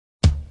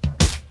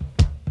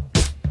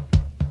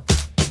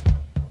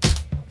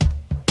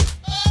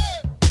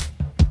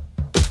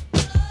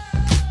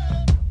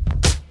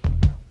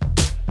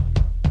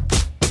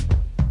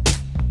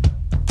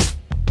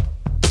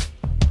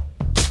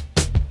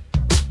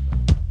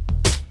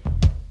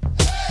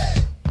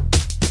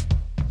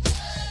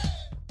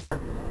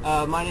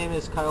My name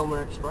is Kyle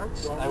Merrick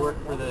Sparks. I work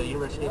for the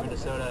University of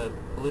Minnesota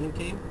ballooning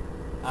team,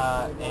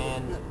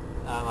 and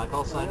my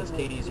call sign is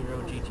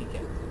KD0GTK.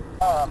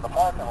 So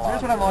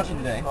here's what I'm launching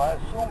today.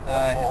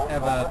 I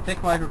have a thick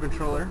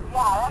microcontroller,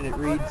 and it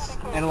reads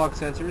analog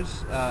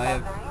sensors. I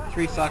have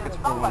 3 sockets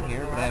for one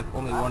here, but I have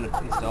only one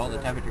installed, a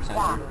temperature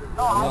sensor.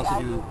 We also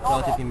do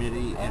relative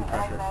humidity and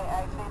pressure.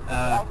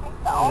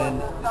 And then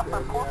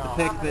the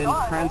PIC then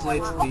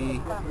translates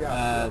the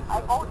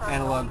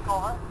analog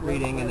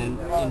reading and then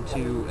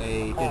into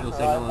a digital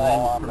signal, and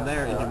then from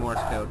there into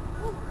Morse code.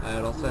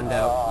 It'll send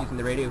out using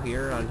the radio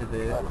here onto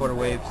the quarter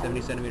wave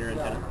 70 centimeter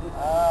antenna.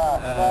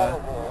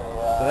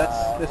 So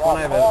that's this one.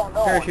 I have a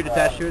parachute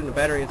attached to it and a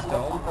battery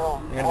installed. I'm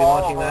going to be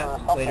launching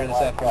that later this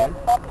afternoon.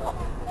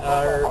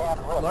 Our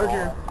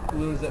larger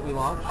balloons that we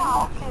launch,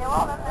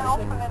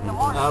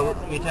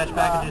 we attach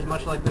packages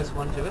much like this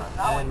one to it,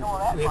 and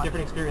we have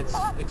different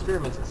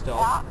experiments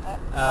installed.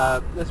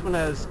 This one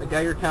has a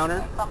Geiger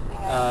counter,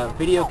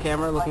 video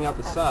camera looking out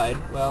the side.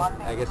 Well,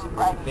 I guess you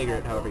can configure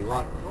it however you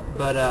want.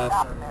 But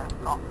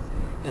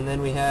and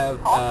then we have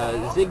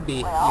a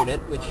Zigbee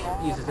unit, which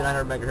uses a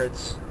 900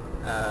 megahertz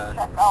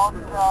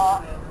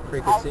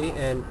frequency,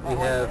 and we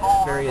have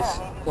various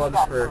plugs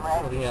for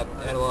looking at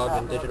analog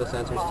and digital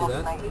sensors to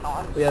that.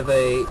 We have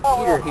a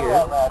heater here,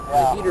 and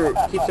the heater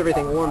keeps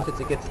everything warm since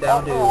it gets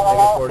down to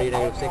negative 40,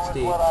 negative 60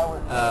 in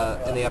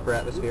the upper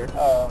atmosphere.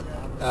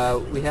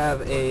 We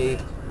have a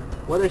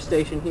weather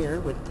station here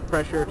with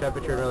pressure,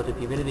 temperature, and relative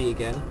humidity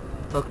again,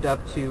 hooked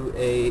up to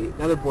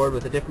another board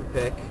with a different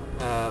PIC,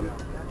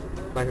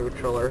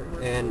 microcontroller,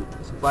 and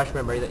some flash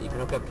memory that you can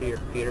hook up to your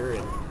computer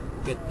and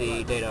get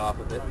the data off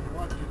of it.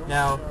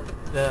 Now,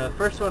 the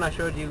first one I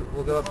showed you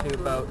will go up to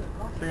about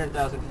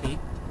 300,000 feet,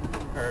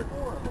 or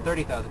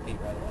 30,000 feet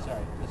rather,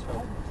 sorry,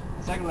 misspoke.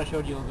 The second one I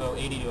showed you will go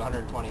 80 to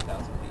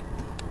 120,000 feet.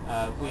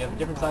 We have a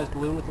different sized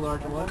balloon with the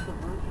larger one.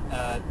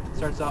 It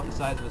starts off the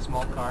size of a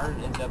small car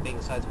and ends up being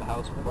the size of a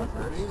house before it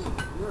bursts.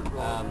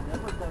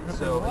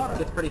 So it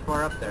gets pretty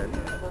far up there.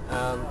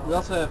 We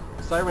also have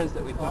sirens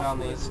that we put on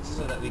these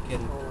so that we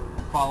can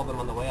follow them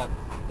on the way up.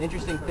 The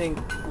interesting thing,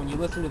 when you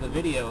listen to the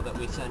video that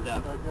we send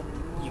up,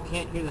 you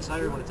can't hear the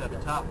siren when it's at the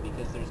top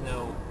because there's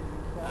no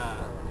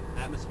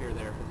atmosphere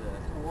there for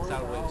the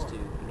sound waves to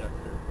conduct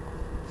through.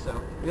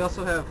 So we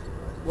also have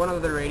one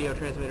other radio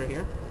transmitter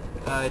here.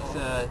 It's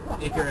a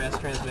APRS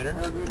transmitter.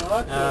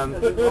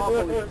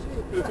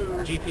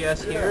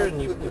 GPS here,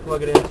 and you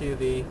plug it into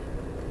the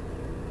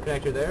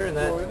connector there, and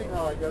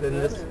then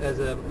this has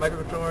a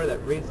microcontroller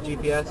that reads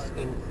GPS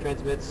and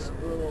transmits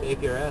to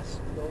APRS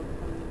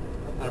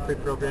on a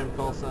pre-programmed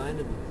call sign,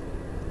 and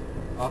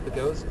off it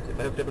goes. If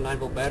I hooked up a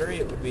 9-volt battery,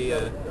 it would be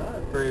a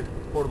very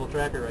portable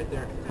tracker right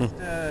there. Just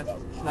a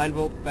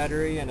 9-volt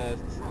battery and a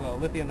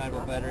lithium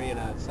 9-volt battery and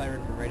a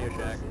siren from Radio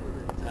Shack.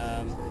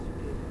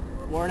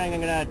 Warning,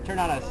 I'm going to turn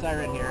on a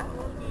siren here.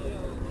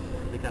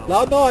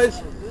 Loud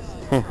noise!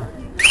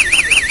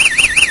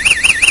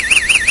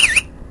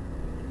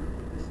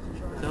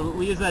 So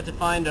we use that to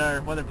find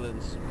our weather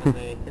balloons when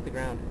they hit the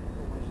ground.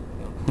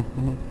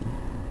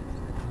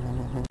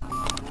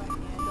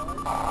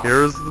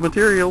 Here's the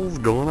materials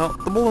going out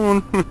the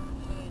balloon.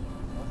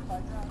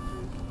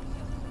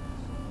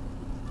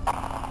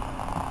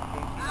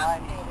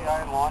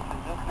 Launch is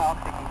just now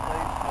taking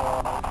place.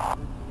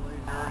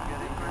 They're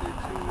getting ready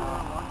to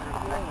launch their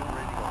connected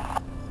radio.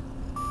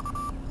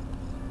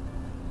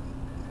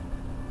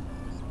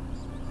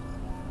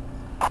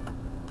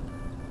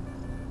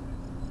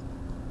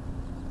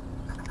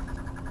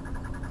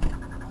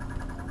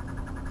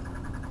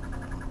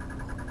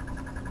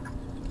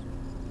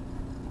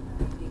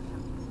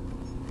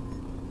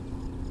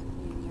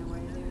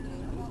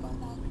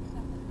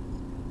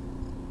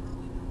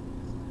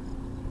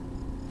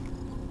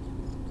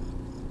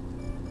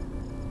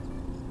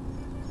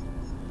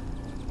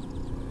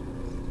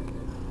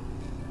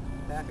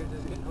 Package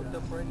is getting hooked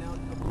up right now.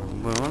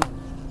 Balloon.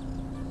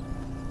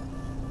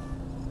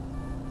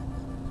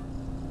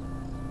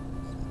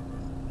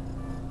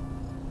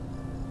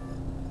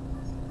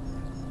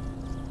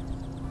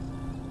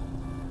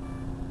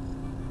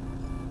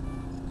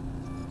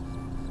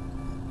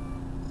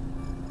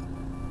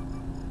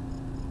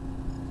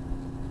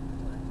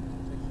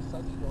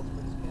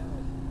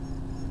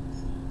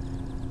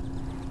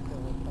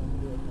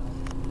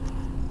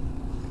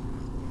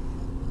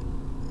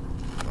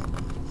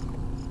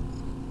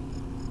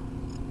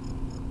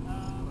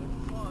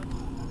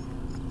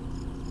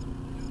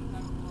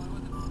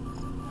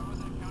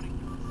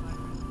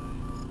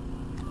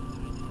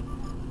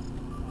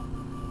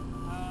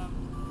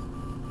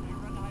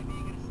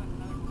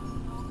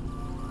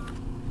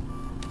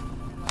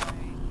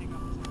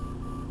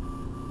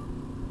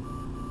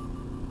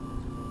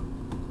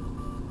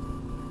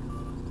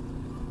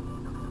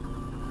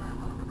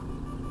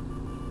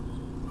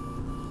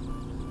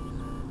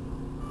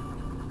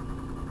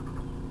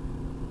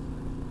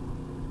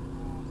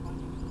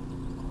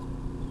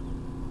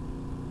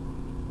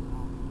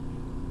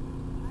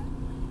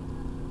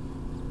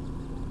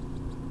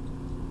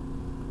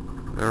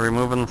 They're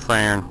removing the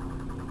siren.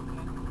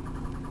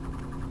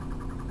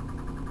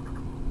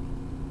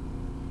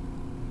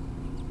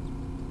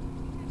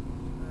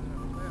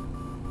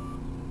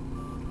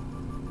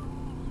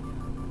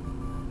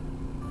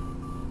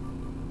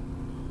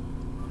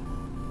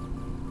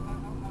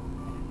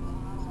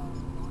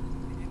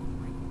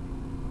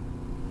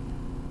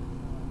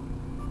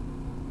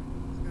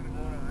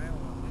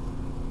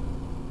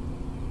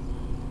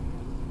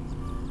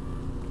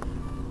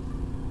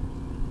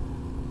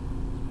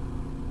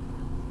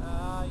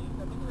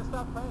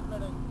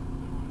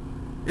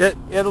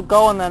 It'll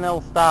go and then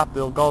it'll stop.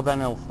 It'll go,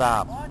 then it'll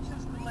stop. Launch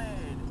is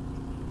delayed.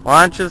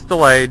 Launch is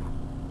delayed.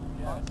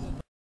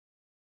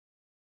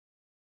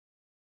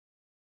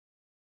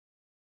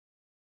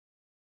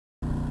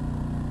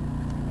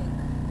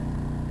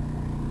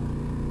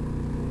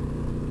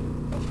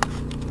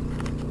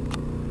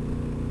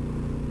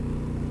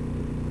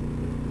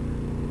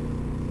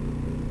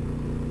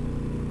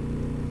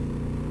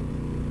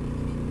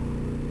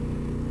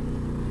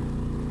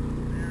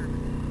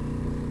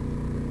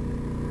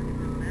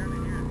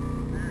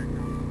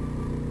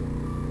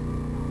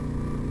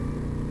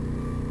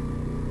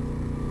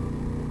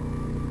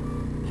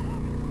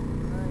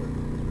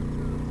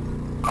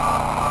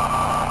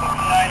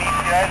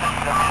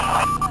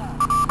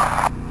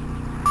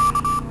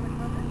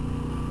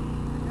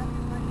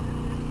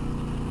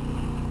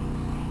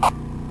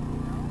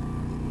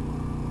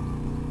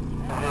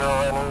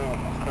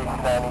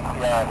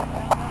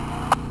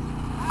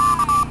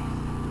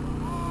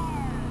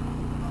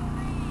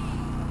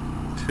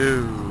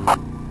 Two,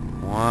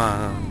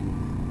 one,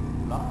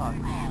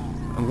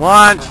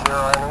 launch.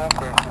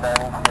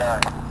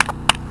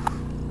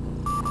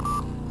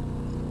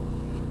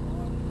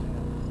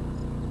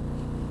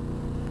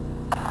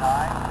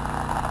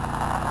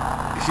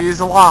 She's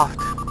aloft.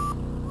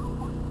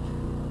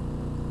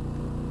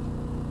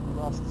 We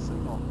lost the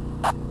signal.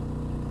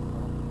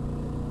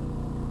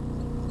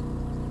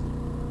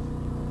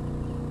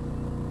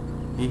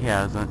 He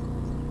hasn't.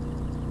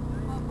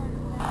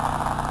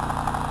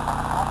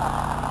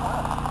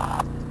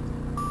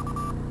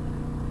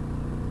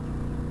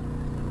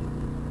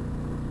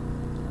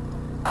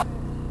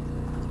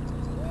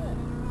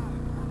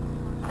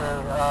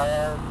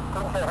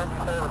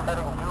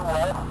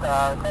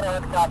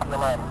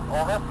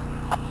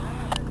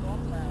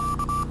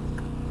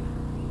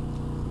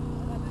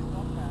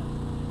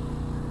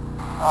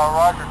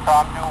 Roger,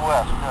 Tom, due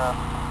west. I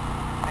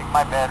think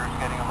my battery's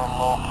getting a little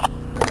low.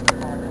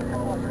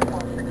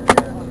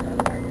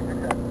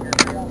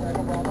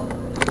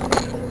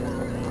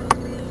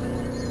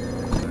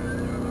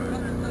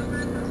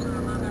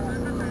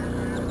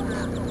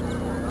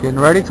 Getting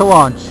ready to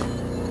launch.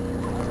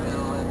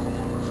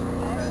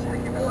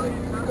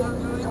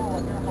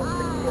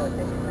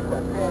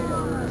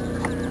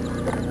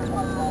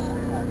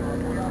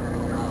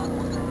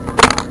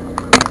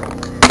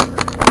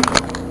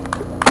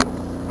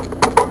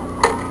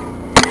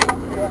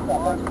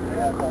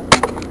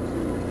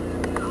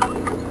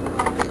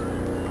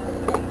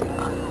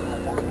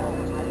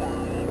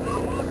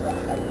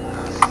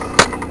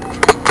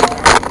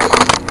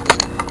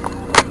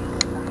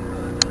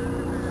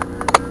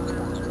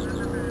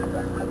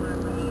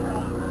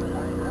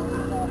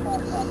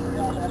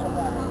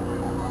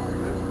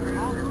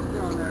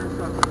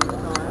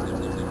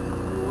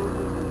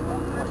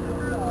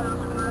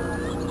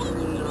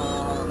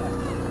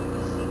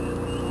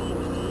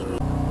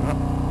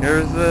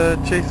 Here's the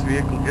chase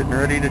vehicle getting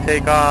ready to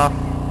take off.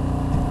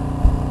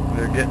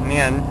 They're getting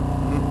in.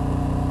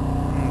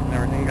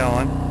 Everything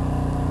going.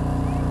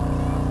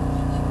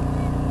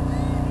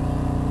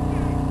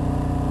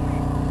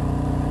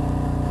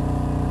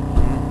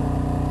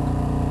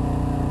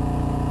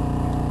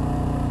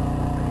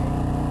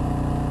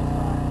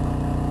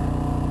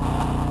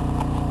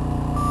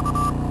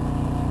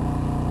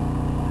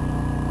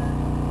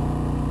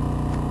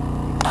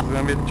 This is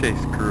going to be the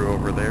chase crew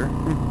over there.